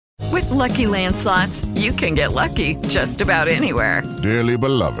Lucky Land Slots, you can get lucky just about anywhere. Dearly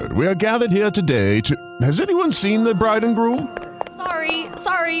beloved, we are gathered here today to... Has anyone seen the bride and groom?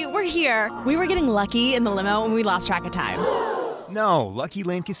 Sorry, we're here. We were getting lucky in the limo and we lost track of time. No, Lucky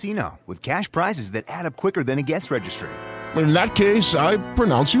Land Casino, with cash prizes that add up quicker than a guest registry. In that case, I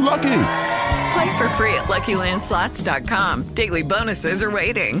pronounce you lucky. Play for free at LuckyLandSlots.com. Daily bonuses are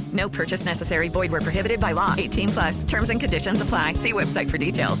waiting. No purchase necessary. Void where prohibited by law. 18+. Terms and conditions apply. See website for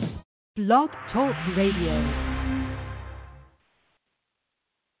details. Blog Talk Radio.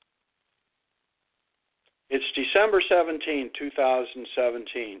 It's December 17,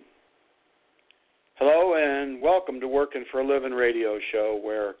 2017. Hello and welcome to Workin for a Livin radio show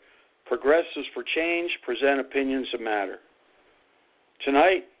where progressives for change present opinions that matter.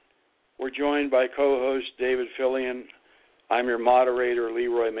 Tonight, we're joined by co-host David Fillion. I'm your moderator,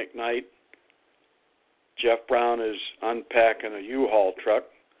 Leroy McKnight. Jeff Brown is unpacking a U-Haul truck.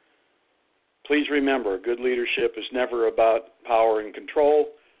 Please remember, good leadership is never about power and control,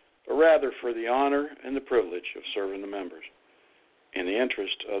 but rather for the honor and the privilege of serving the members in the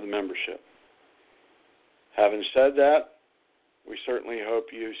interest of the membership. Having said that, we certainly hope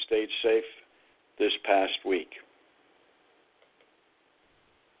you stayed safe this past week.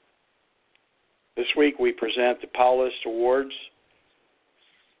 This week we present the Powellist Awards.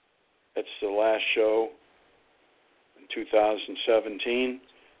 It's the last show in 2017.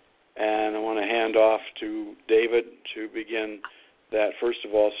 And I want to hand off to David to begin that. First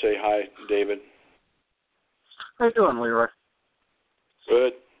of all, say hi, David. How you doing, Leroy?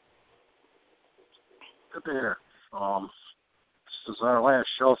 Good. Good to hear. This is our last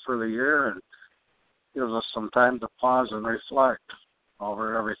show for the year and gives us some time to pause and reflect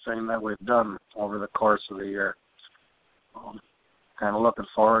over everything that we've done over the course of the year. Kind of looking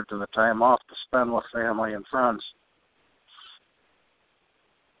forward to the time off to spend with family and friends.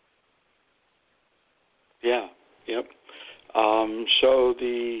 Yeah, yep. So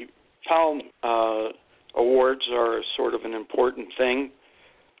the Powell Awards are sort of an important thing,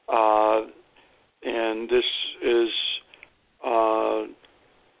 and this is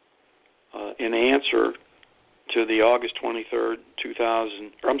in answer to the August 23rd,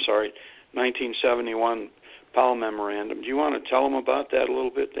 1971 Powell Memorandum. Do you want to tell them about that a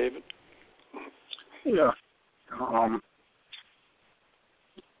little bit, David? Yeah.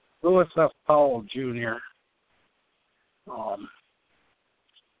 Louis F. Powell, Jr.,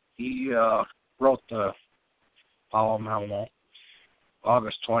 he wrote the Powell Memo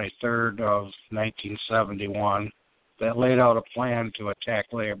August 23rd of 1971 that laid out a plan to attack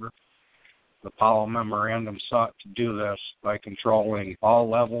labor. The Powell Memorandum sought to do this by controlling all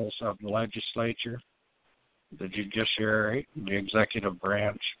levels of the legislature, the judiciary, the executive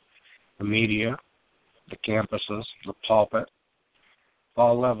branch, the media, the campuses, the pulpit,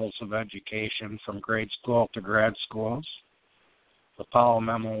 all levels of education from grade school to grad schools. The Powell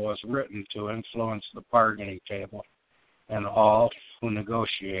Memo was written to influence the bargaining table and all who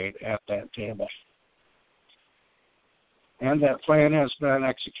negotiate at that table. And that plan has been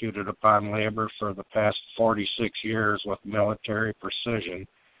executed upon labor for the past 46 years with military precision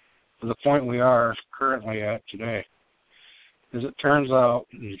to the point we are currently at today. As it turns out,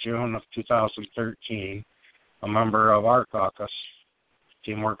 in June of 2013, a member of our caucus,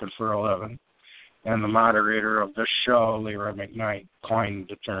 Team Workin for a Livin, and the moderator of this show, Leroy McKnight, coined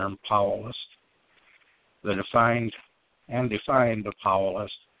the term Powellist. They defined the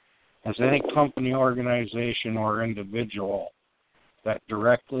Powellist as any company, organization, or individual that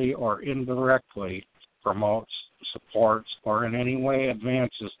directly or indirectly promotes, supports, or in any way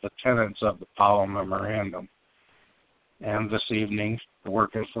advances the tenets of the Powell Memorandum. And this evening, the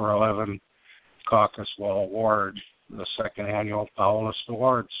Workin for a Livin Caucus will award the second annual Powellist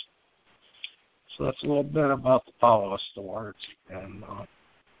Awards. So that's a little bit about the Powellist Awards. And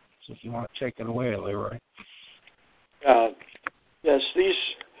so if you want to take it away, Leroy. Yes, these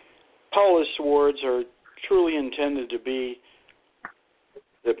Powellist Awards are truly intended to be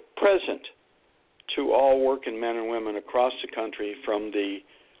the present to all working men and women across the country from the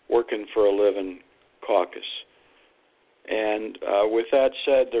Workin for a Livin Caucus. And with that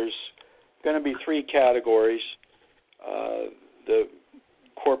said, there's going to be three categories. The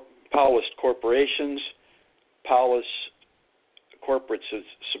Powellist corporations, Powellist corporate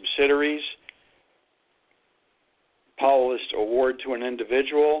subsidiaries, Powellist award to an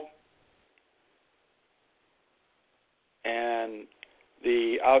individual, and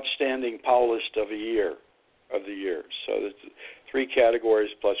the outstanding Powellist of the year. So there's three categories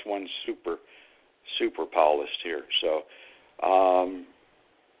plus one super Powellist here. So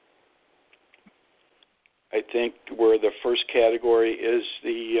I think where the first category is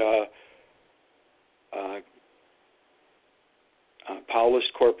the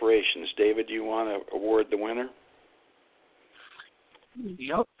Powellist Corporations. David, do you want to award the winner?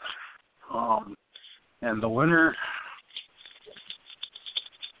 Yep. And the winner,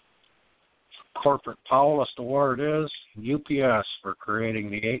 Corporate Powellist Award, is UPS for creating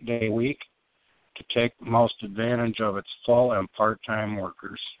the 8-day week to take most advantage of its full and part-time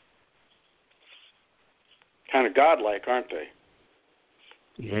workers. Kind of godlike, aren't they?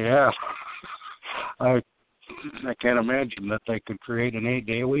 Yeah. I can't imagine that they could create an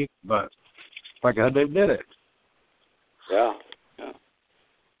 8-day week, but by God, they did it. Yeah.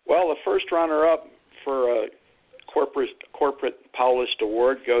 Well, the first runner-up for a corporate Powellist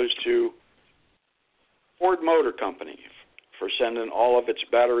Award goes to Ford Motor Company for sending all of its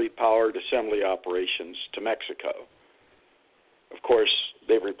battery-powered assembly operations to Mexico. Of course,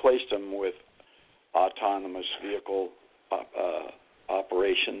 they've replaced them with autonomous vehicle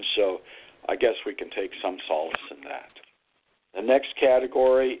operations, so I guess we can take some solace in that. The next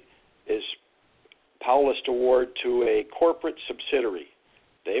category is Powellist Award to a corporate subsidiary.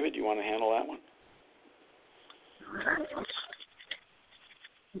 David, you want to handle that one?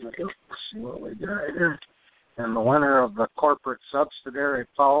 Let's see what we got here. And the winner of the corporate subsidiary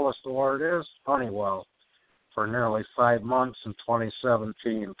Powellist Award is Honeywell for nearly 5 months in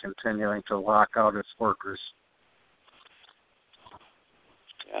 2017, continuing to lock out its workers.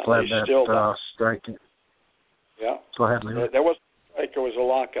 Yeah, Glad that striking. Yeah. Go ahead, Leroy. There was like there was a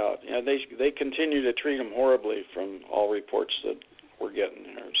lockout. Yeah, they continue to treat them horribly from all reports that we're getting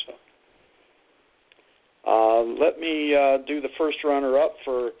there. So let me do the first runner-up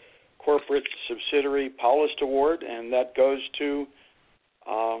for corporate subsidiary Powellist Award, and that goes to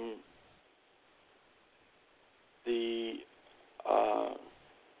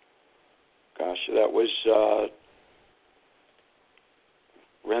that was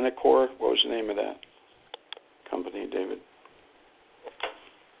Renacor. What was the name of that company, David?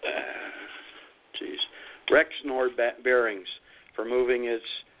 Rexnord Bearings for moving its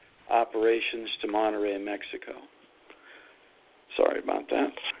operations to Monterrey, Mexico. Sorry about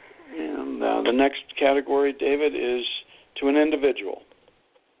that. And the next category, David, is to an individual.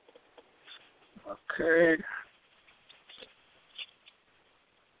 Okay.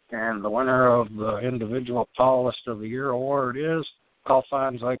 And the winner of the Individual Powellist of the Year award is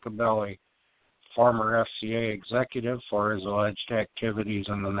Alphonse Icabelli, former FCA executive, for his alleged activities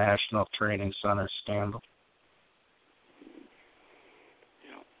in the National Training Center scandal.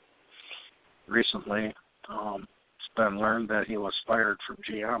 Yeah. Recently, it's been learned that he was fired from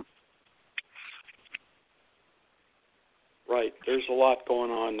GM. Right. There's a lot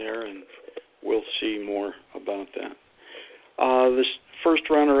going on there, and we'll see more about that. This first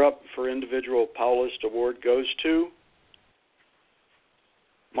runner-up for Individual Powellist Award goes to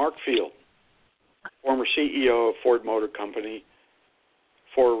Mark Field, former CEO of Ford Motor Company,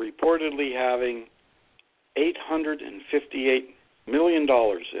 for reportedly having $858 million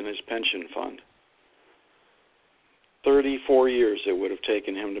in his pension fund. 34 years it would have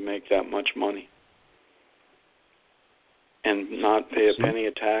taken him to make that much money and not pay a penny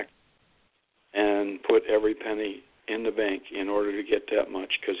of tax and put every penny in the bank in order to get that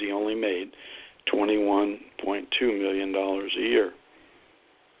much, because he only made $21.2 million a year.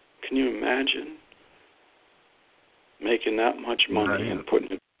 Can you imagine making that much money and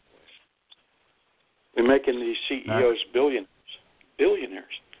putting it? We're making these CEOs billionaires.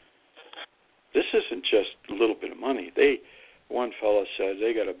 This isn't just a little bit of money. One fellow said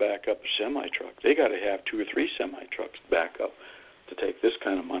they got to back up a semi-truck. They got to have 2 or 3 semi-trucks back up to take this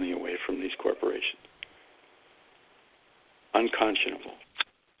kind of money away from these corporations. Unconscionable.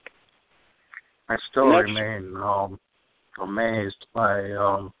 I still remain amazed by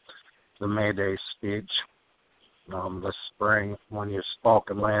the May Day speech this spring when you spoke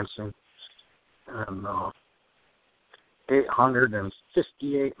in Lansing, and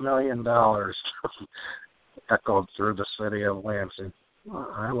 $858 million echoed through the city of Lansing.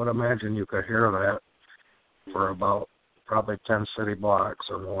 I would imagine you could hear that for about probably 10 city blocks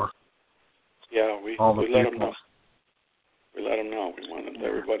or more. Yeah, we let them know. We let them know. We wanted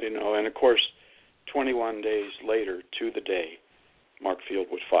everybody to know. And, of course, 21 days later to the day, Mark Field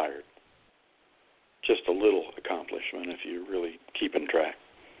was fired. Just a little accomplishment if you're really keeping track.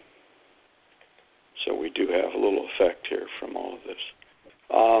 So we do have a little effect here from all of this.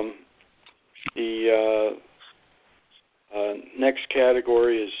 The next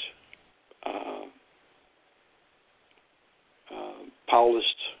category is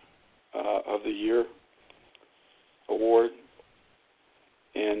Powellist of the Year award.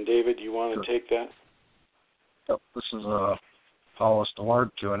 And David, you want to take that? This is a Powellist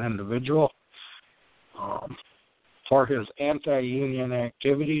award to an individual for his anti-union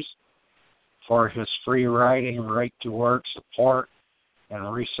activities, for his free riding, right-to-work support,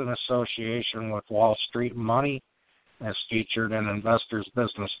 and recent association with Wall Street Money, as featured in Investors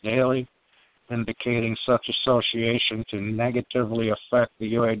Business Daily, indicating such association to negatively affect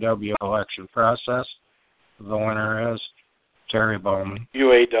the UAW election process. The winner is Terry Bowman.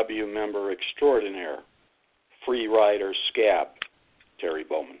 UAW member extraordinaire, free rider scab, Terry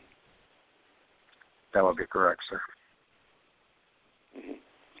Bowman. That would be correct, sir. Mm-hmm.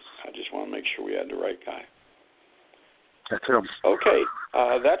 I just want to make sure we had the right guy. That's him. Okay,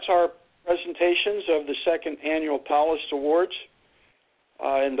 that's our presentations of the second annual Powellist Awards,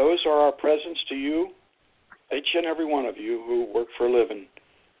 and those are our presents to you, each and every one of you who work for a living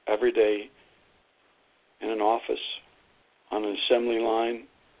every day in an office, on an assembly line,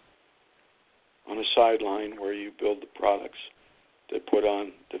 on a sideline where you build the products that put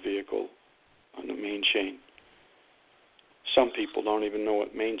on the vehicle on the main chain. Some people don't even know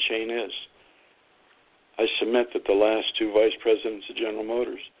what main chain is. I submit that the last two vice presidents of General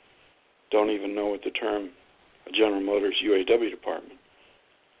Motors don't even know what the term General Motors UAW department,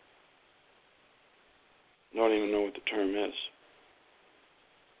 don't even know what the term is.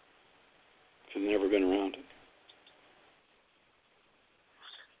 They've never been around it.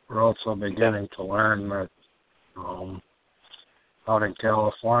 We're also beginning to learn that out in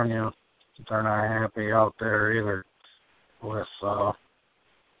California, they're not happy out there either with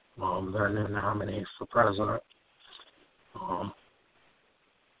their new nominee for president.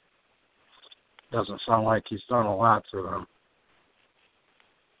 Doesn't sound like he's done a lot for them.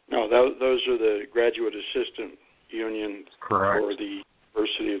 No, those are the graduate assistant union Correct. for the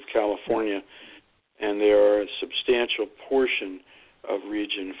University of California, and they are a substantial portion of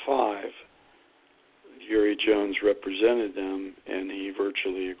Region 5. Jerry Jones represented them, and he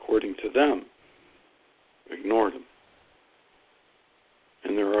virtually, according to them, ignored them.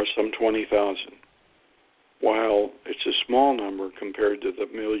 And there are some 20,000. While it's a small number compared to the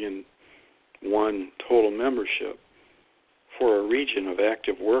 1,000,001 total membership, for a region of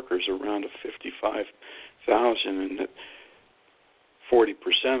active workers around 55,000, and that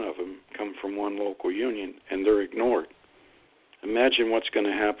 40% of them come from one local union, and they're ignored. Imagine what's going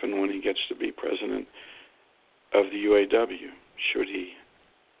to happen when he gets to be president of the UAW, should he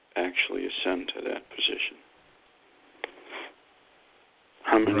actually ascend to that position.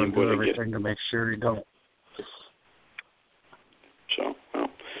 How many We'll do would he everything get? to make sure he don't. So,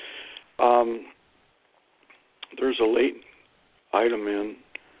 well, there's a late item in,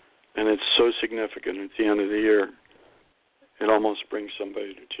 and it's so significant at the end of the year, it almost brings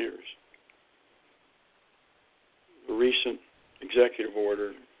somebody to tears. The recent executive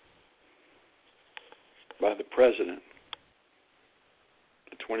order by the president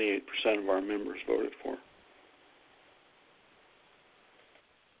that 28% of our members voted for.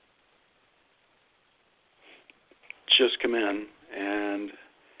 It's just come in, and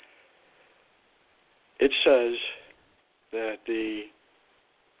it says that the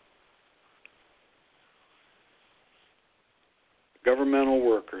governmental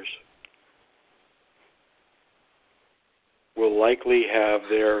workers will likely have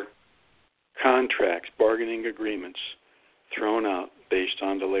their contracts, bargaining agreements, thrown out based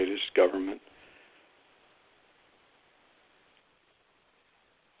on the latest government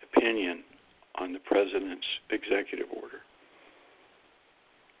opinion on the president's executive order.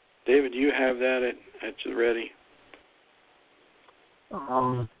 David, do you have that at the ready?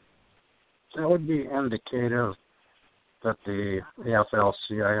 That would be indicative that the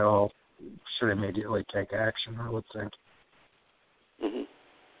AFL-CIO should immediately take action, I would think. Mm-hmm.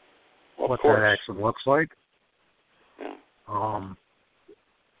 Well, what that action looks like. Yeah.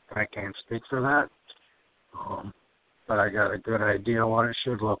 I can't speak for that. But I got a good idea what it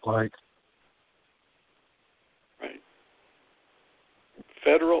should look like. Right.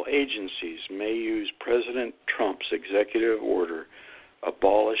 Federal agencies may use President Trump's executive order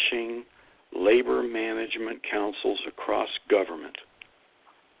abolishing labor management councils across government.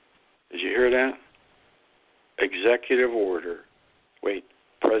 Did you hear that? Executive order. Wait,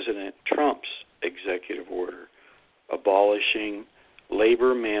 President Trump's executive order abolishing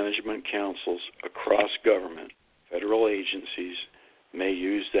labor management councils across government. Federal agencies may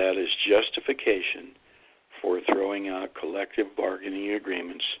use that as justification for throwing out collective bargaining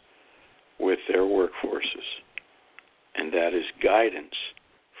agreements with their workforces. And that is guidance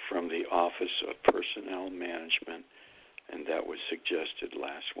from the Office of Personnel Management, and that was suggested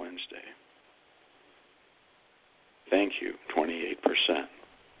last Wednesday. Thank you, 28%.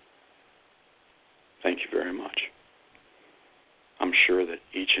 Thank you very much. I'm sure that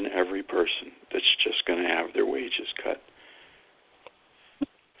each and every person that's just going to have their wages cut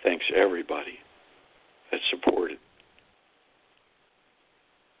thanks everybody that supported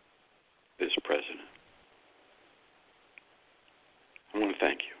this president. I want to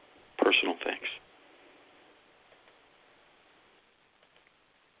thank you. Personal thanks.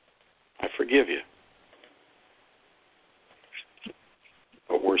 I forgive you.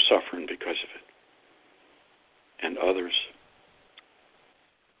 But we're suffering because of it. And others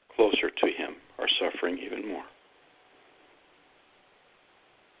closer to him are suffering even more.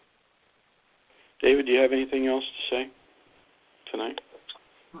 David, do you have anything else to say tonight?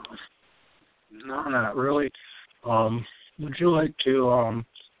 No, not really. Would you like to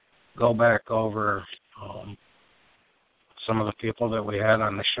go back over some of the people that we had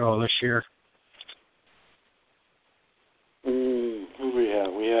on the show this year? Who do we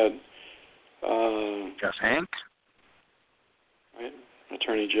have? We had Jeff Hank. Right,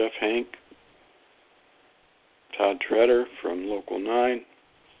 Attorney Jeff Hank, Todd Treader from Local 9,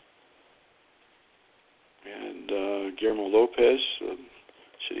 and Guillermo Lopez, a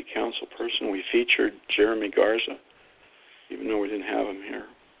city council person. We featured Jeremy Garza, even though we didn't have him here.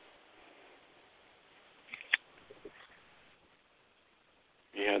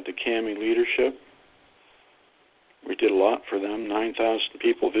 We had the CAMI leadership. We did a lot for them. 9,000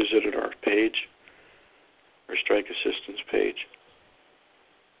 people visited our page, our strike assistance page.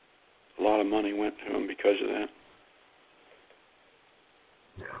 A lot of money went to them because of that.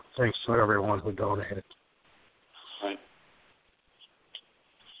 Yeah, thanks to everyone who donated. Right.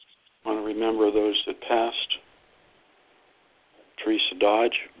 I want to remember those that passed. Teresa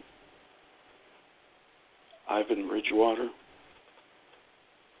Dodge, Ivan Bridgewater,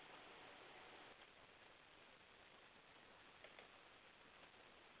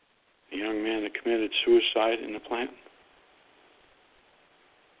 a young man that committed suicide in the plant.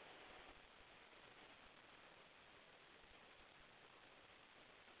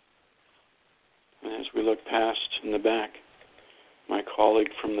 And as we look past in the back, my colleague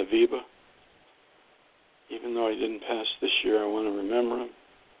from the VIBA, even though he didn't pass this year, I want to remember him.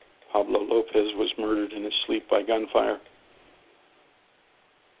 Pablo Lopez was murdered in his sleep by gunfire.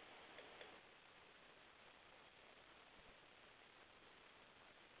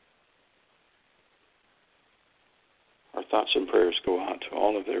 Our thoughts and prayers go out to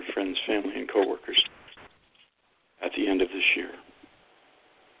all of their friends, family, and coworkers at the end of this year.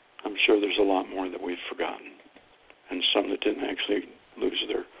 I'm sure there's a lot more that we've forgotten, and some that didn't actually lose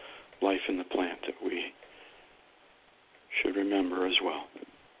their life in the plant that we should remember as well.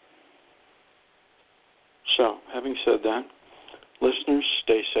 So, having said that, listeners,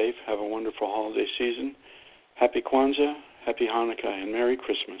 stay safe. Have a wonderful holiday season. Happy Kwanzaa, Happy Hanukkah, and Merry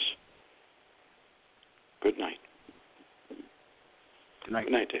Christmas. Good night. Good night.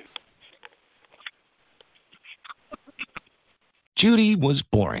 Good night, Dave. Judy was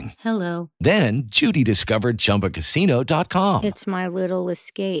boring. Hello. Then Judy discovered ChumbaCasino.com. It's my little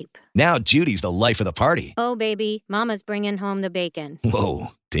escape. Now Judy's the life of the party. Oh, baby, mama's bringing home the bacon.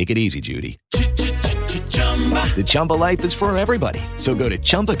 Whoa, take it easy, Judy. The Chumba life is for everybody. So go to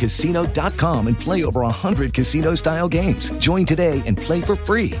ChumbaCasino.com and play over 100 casino-style games. Join today and play for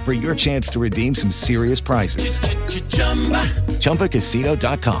free for your chance to redeem some serious prizes.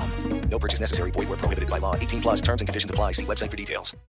 ChumbaCasino.com. No purchase necessary. Void where prohibited by law. 18+ terms and conditions apply. See website for details.